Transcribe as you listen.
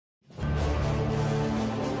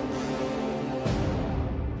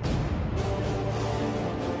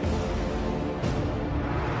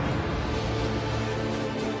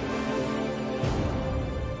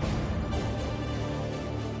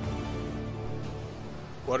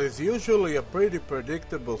What is usually a pretty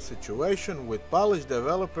predictable situation with polished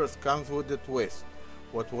developers comes with a twist.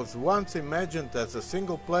 What was once imagined as a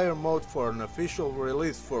single-player mode for an official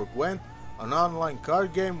release for Gwent, an online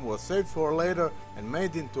card game, was saved for later and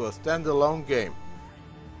made into a standalone game.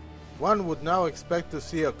 One would now expect to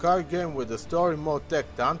see a card game with a story mode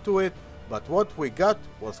tacked onto it, but what we got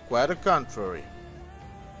was quite the contrary.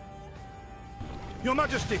 Your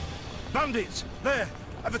Majesty! Bandits! There!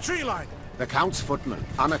 At the tree line! The Count's footmen,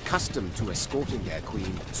 unaccustomed to escorting their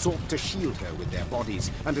queen, sought to shield her with their bodies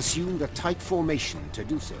and assumed a tight formation to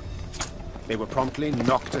do so. They were promptly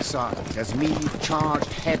knocked aside as Meve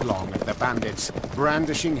charged headlong at the bandits,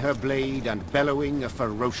 brandishing her blade and bellowing a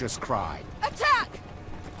ferocious cry. Attack!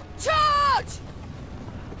 Charge!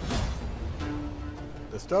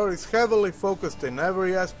 The story is heavily focused in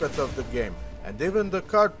every aspect of the game, and even the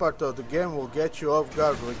card part of the game will get you off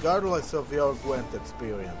guard regardless of your Gwent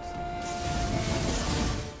experience.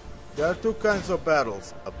 There are two kinds of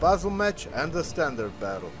battles, a puzzle match and a standard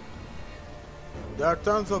battle. There are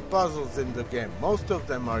tons of puzzles in the game, most of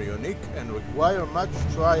them are unique and require much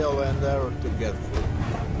trial and error to get through.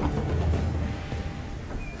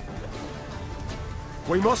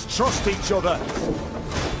 We must trust each other!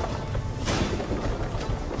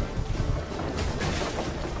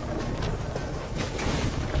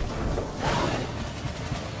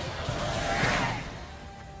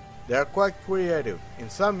 They are quite creative. In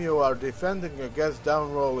some you are defending against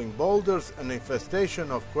down-rolling boulders, an infestation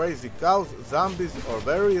of crazy cows, zombies or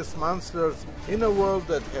various monsters in a world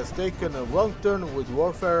that has taken a wrong turn with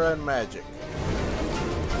warfare and magic.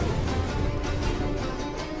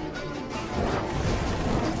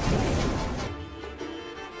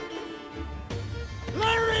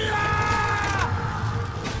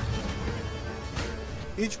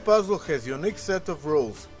 Each puzzle has a unique set of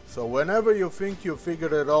rules, so whenever you think you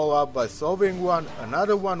figured it all out by solving one,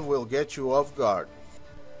 another one will get you off guard.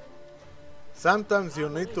 Sometimes you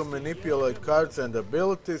need to manipulate cards and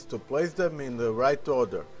abilities to place them in the right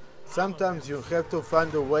order. Sometimes you have to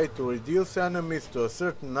find a way to reduce enemies to a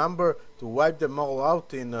certain number to wipe them all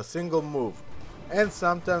out in a single move. And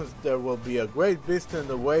sometimes there will be a great beast in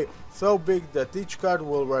the way, so big that each card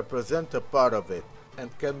will represent a part of it,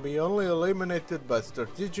 and can be only eliminated by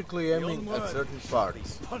strategically aiming at certain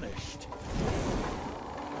parts. Punished.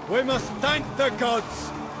 We must thank the gods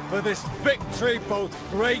for this victory, both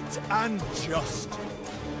great and just.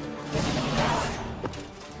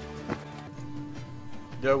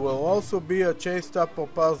 There will also be a chase tempo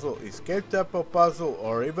puzzle, escape tempo puzzle,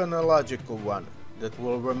 or even a logical one that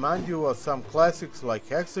will remind you of some classics like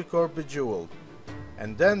Hexic or Bejeweled.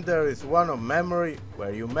 And then there is one of memory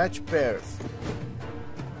where you match pairs.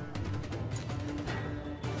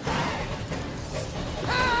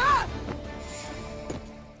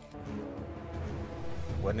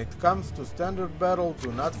 When it comes to standard battle,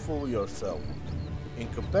 do not fool yourself. In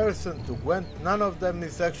comparison to Gwent, none of them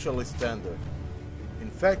is actually standard. In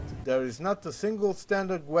fact, there is not a single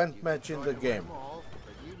standard Gwent match in the game.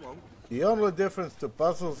 The only difference to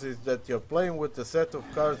puzzles is that you're playing with a set of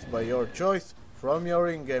cards by your choice from your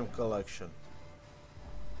in-game collection.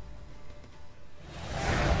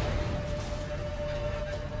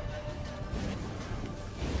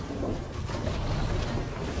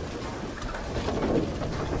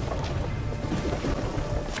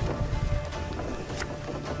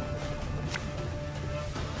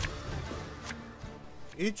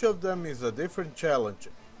 Each of them is a different challenge,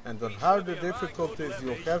 and on harder difficulties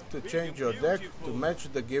you'll have to change your deck to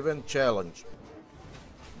match the given challenge.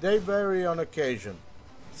 They vary on occasion.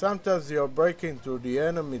 Sometimes you're breaking through the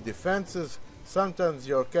enemy defenses, sometimes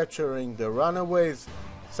you're capturing the runaways,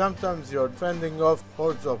 sometimes you're fending off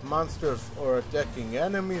hordes of monsters or attacking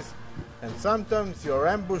enemies, and sometimes you're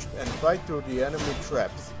ambushed and fight through the enemy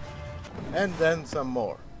traps. And then some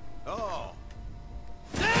more. Oh.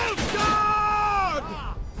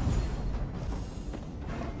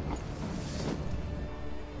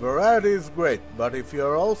 Variety is great, but if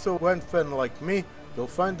you're also a Gwent fan like me, you'll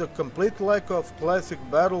find the complete lack of classic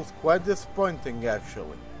battles quite disappointing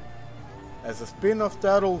actually. As a spin-off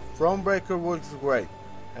title, Thronebreaker works great,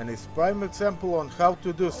 and is prime example on how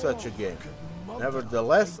to do such a game.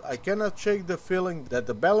 Nevertheless, I cannot shake the feeling that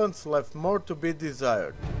the balance left more to be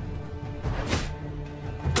desired.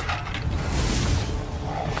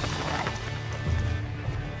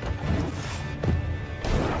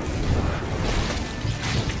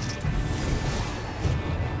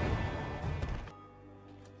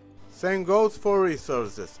 Same goes for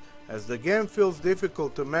resources, as the game feels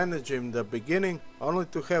difficult to manage in the beginning, only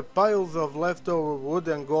to have piles of leftover wood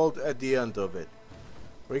and gold at the end of it.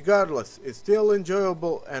 Regardless, it's still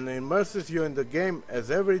enjoyable and immerses you in the game, as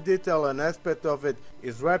every detail and aspect of it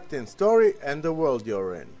is wrapped in story and the world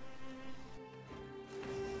you're in.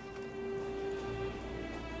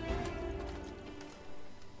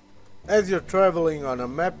 As you're traveling on a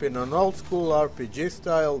map in an old school RPG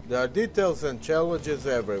style, there are details and challenges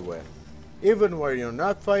everywhere. Even where you're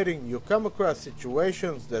not fighting, you come across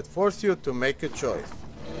situations that force you to make a choice.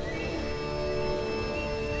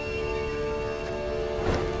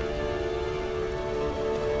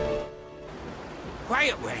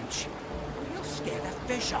 Quiet, wench! You'll scare the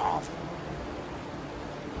fish off.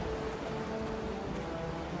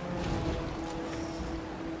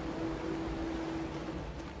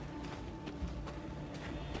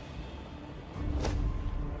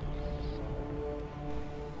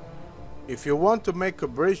 If you want to make a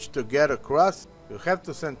bridge to get across, you have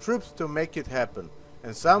to send troops to make it happen,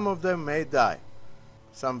 and some of them may die.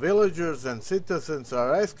 Some villagers and citizens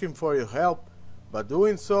are asking for your help, but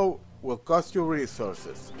doing so will cost you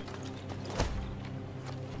resources.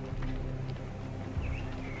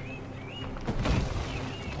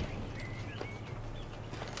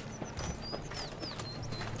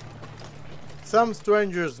 Some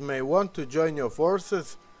strangers may want to join your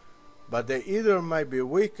forces, but they either might be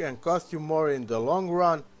weak and cost you more in the long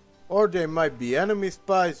run, or they might be enemy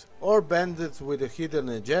spies or bandits with a hidden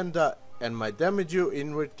agenda and might damage you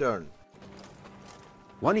in return.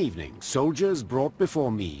 One evening, soldiers brought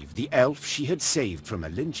before Meve the elf she had saved from a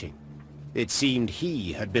lynching. It seemed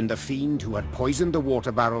he had been the fiend who had poisoned the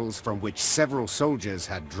water barrels from which several soldiers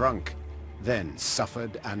had drunk, then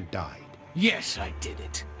suffered and died. Yes, I did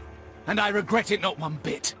it. And I regret it not one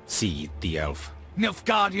bit. Seethed the elf.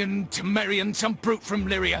 Nilfgaardian, Temerian, some brute from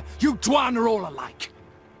Lyria, you Dwan are all alike.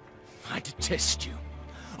 I detest you.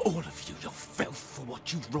 All of you, your filth for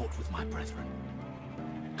what you wrought with my brethren.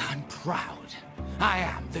 I'm proud. I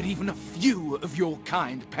am that even a few of your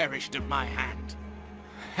kind perished at my hand.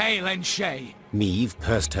 Hail Enshay! Meve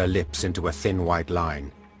pursed her lips into a thin white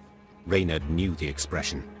line. Reynard knew the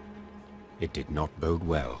expression. It did not bode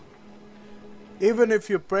well. Even if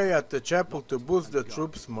you pray at the chapel to boost the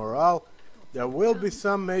troops' morale, there will be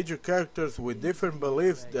some major characters with different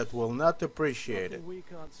beliefs that will not appreciate it.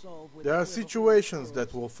 There are situations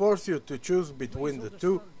that will force you to choose between the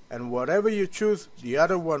two, and whatever you choose, the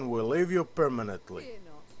other one will leave you permanently.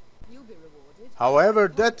 However,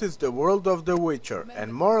 that is the world of The Witcher,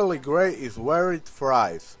 and morally grey is where it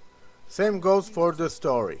thrives. Same goes for the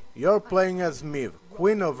story. You're playing as Meve,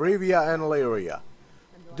 Queen of Rivia and Lyria.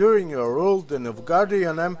 During your rule, the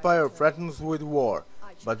Nilfgaardian Empire threatens with war,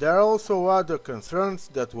 but there are also other concerns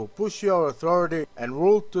that will push your authority and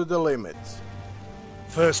rule to the limits.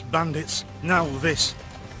 First bandits, now this.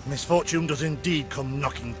 Misfortune does indeed come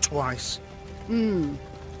knocking twice. In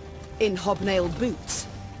hobnailed boots,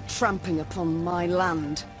 tramping upon my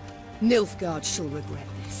land. Nilfgaard shall regret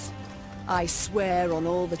this. I swear on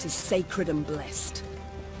all that is sacred and blessed.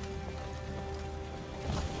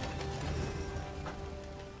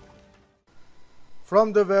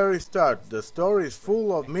 From the very start, the story is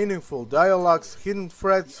full of meaningful dialogues, hidden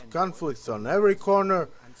threats, conflicts on every corner,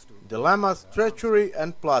 dilemmas, treachery,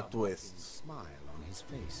 and plot twists. Smile on his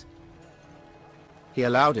face. He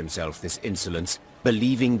allowed himself this insolence,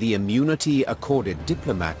 believing the immunity accorded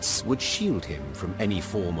diplomats would shield him from any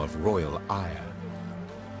form of royal ire.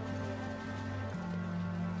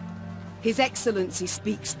 His Excellency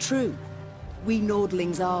speaks true. We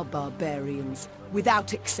Nordlings are barbarians,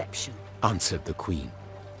 without exception. Answered the Queen.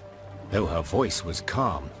 Though her voice was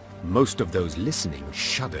calm, most of those listening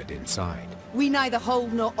shuddered inside. We neither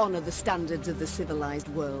hold nor honor the standards of the civilized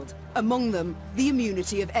world. Among them, the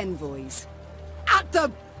immunity of envoys. At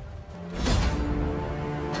the...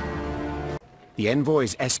 The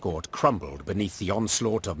envoy's escort crumbled beneath the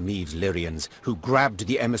onslaught of Meve's Lyrians, who grabbed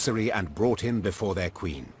the emissary and brought him before their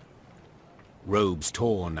queen. Robes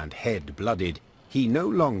torn and head blooded, he no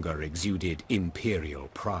longer exuded imperial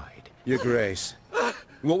pride. Your Grace,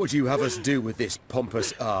 what would you have us do with this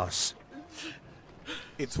pompous arse?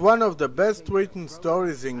 It's one of the best written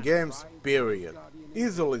stories in games, period.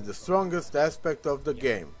 Easily the strongest aspect of the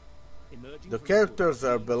game. The characters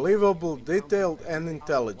are believable, detailed and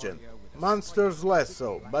intelligent. Monsters less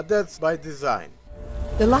so, but that's by design.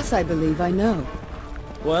 The lass I believe I know.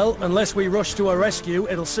 Well, unless we rush to her rescue,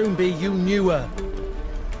 it'll soon be you knew her.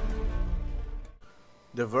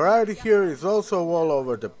 The variety here is also all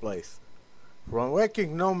over the place. From wacky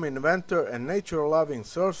gnome inventor and nature-loving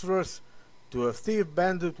sorceress, to a thief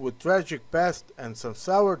bandit with tragic past and some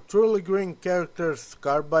sour, truly green characters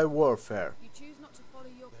scarred by warfare.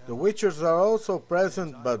 The Witchers are also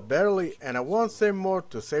present, but barely, and I won't say more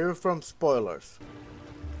to save you from spoilers.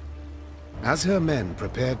 As her men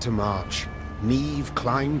prepared to march, Neve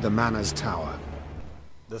climbed the manor's tower.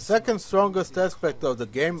 The second strongest aspect of the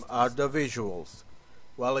game are the visuals.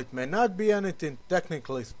 While it may not be anything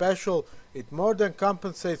technically special, it more than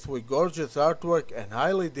compensates with gorgeous artwork and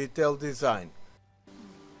highly detailed design.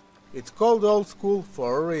 It's called old school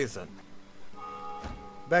for a reason.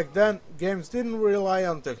 Back then, games didn't rely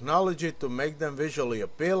on technology to make them visually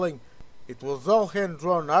appealing. It was all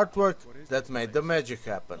hand-drawn artwork that made the magic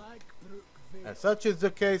happen. And such is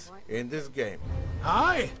the case in this game.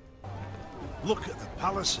 Aye! Look at the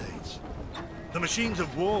palisades. The machines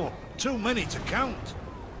of war, too many to count.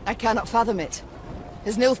 I cannot fathom it.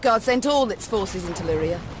 Has Nilfgaard sent all its forces into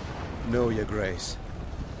Lyria? No, your grace.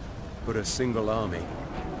 But a single army.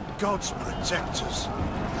 Gods protect us.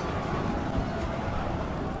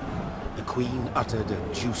 The queen uttered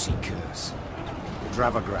a juicy curse.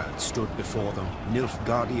 Dravograd stood before them,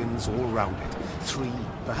 Nilfgaardians all round it. 3,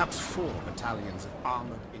 perhaps 4 battalions of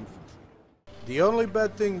armored infantry. The only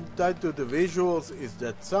bad thing tied to the visuals is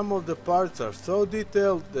that some of the parts are so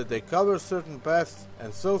detailed that they cover certain paths,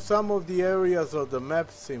 and so some of the areas of the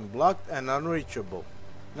map seem blocked and unreachable.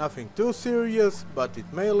 Nothing too serious, but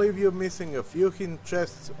it may leave you missing a few hidden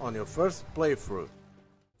chests on your first playthrough.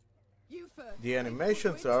 The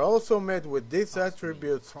animations are also made with these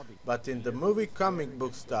attributes, but in the movie comic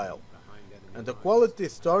book style. And the quality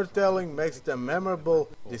storytelling makes them memorable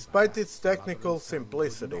despite its technical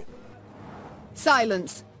simplicity.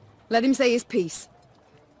 Silence! Let him say his piece.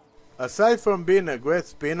 Aside from being a great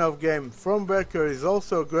spin-off game, Thronebreaker is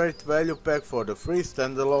also a great value pack for the free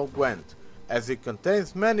standalone Gwent, as it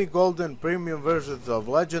contains many golden premium versions of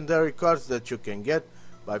legendary cards that you can get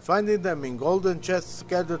by finding them in golden chests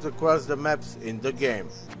scattered across the maps in the game.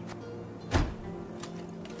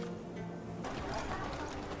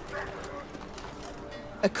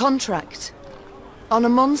 A contract on a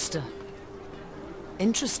monster.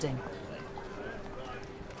 Interesting.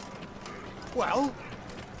 Well?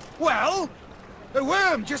 Well? A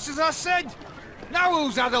worm, just as I said. Now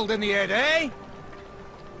who's addled in the head, eh?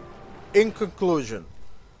 In conclusion,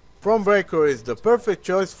 Thronebreaker is the perfect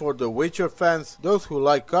choice for the Witcher fans, those who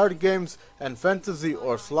like card games, and fantasy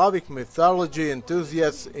or Slavic mythology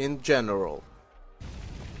enthusiasts in general.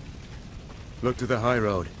 Look to the high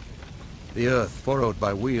road. The earth furrowed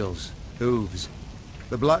by wheels, hooves.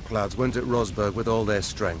 The Blackclads went at Rosberg with all their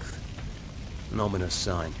strength. An ominous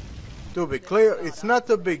sign. To be clear, it's not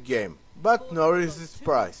a big game, but nor is its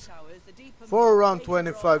price. For around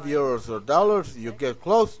 25 euros or dollars, you get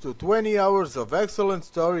close to 20 hours of excellent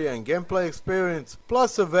story and gameplay experience,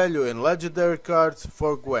 plus a value in legendary cards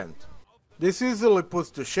for Gwent. This easily puts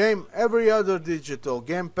to shame every other digital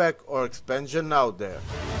game pack or expansion out there.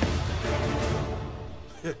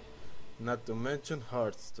 Not to mention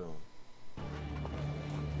Hearthstone.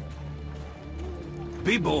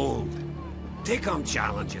 Be bold. Take on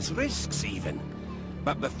challenges, risks even.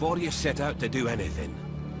 But before you set out to do anything,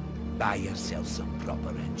 buy yourself some proper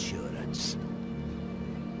insurance.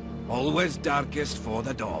 Always darkest for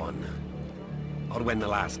the dawn. Or when the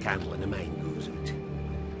last candle in the mine goes out.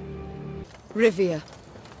 Rivia.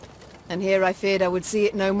 And here I feared I would see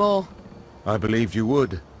it no more. I believed you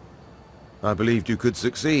would. I believed you could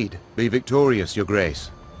succeed. Be victorious, your grace.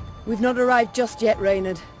 We've not arrived just yet,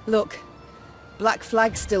 Reynard. Look. Black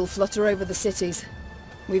flags still flutter over the cities.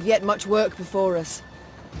 We've yet much work before us.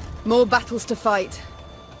 More battles to fight.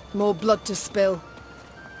 More blood to spill.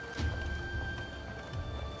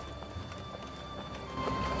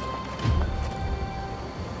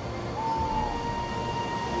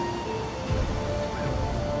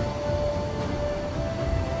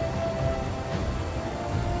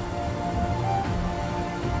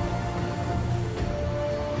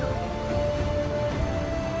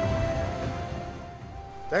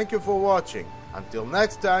 Thank you for watching. Until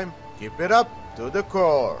next time, keep it up to the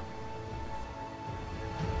core.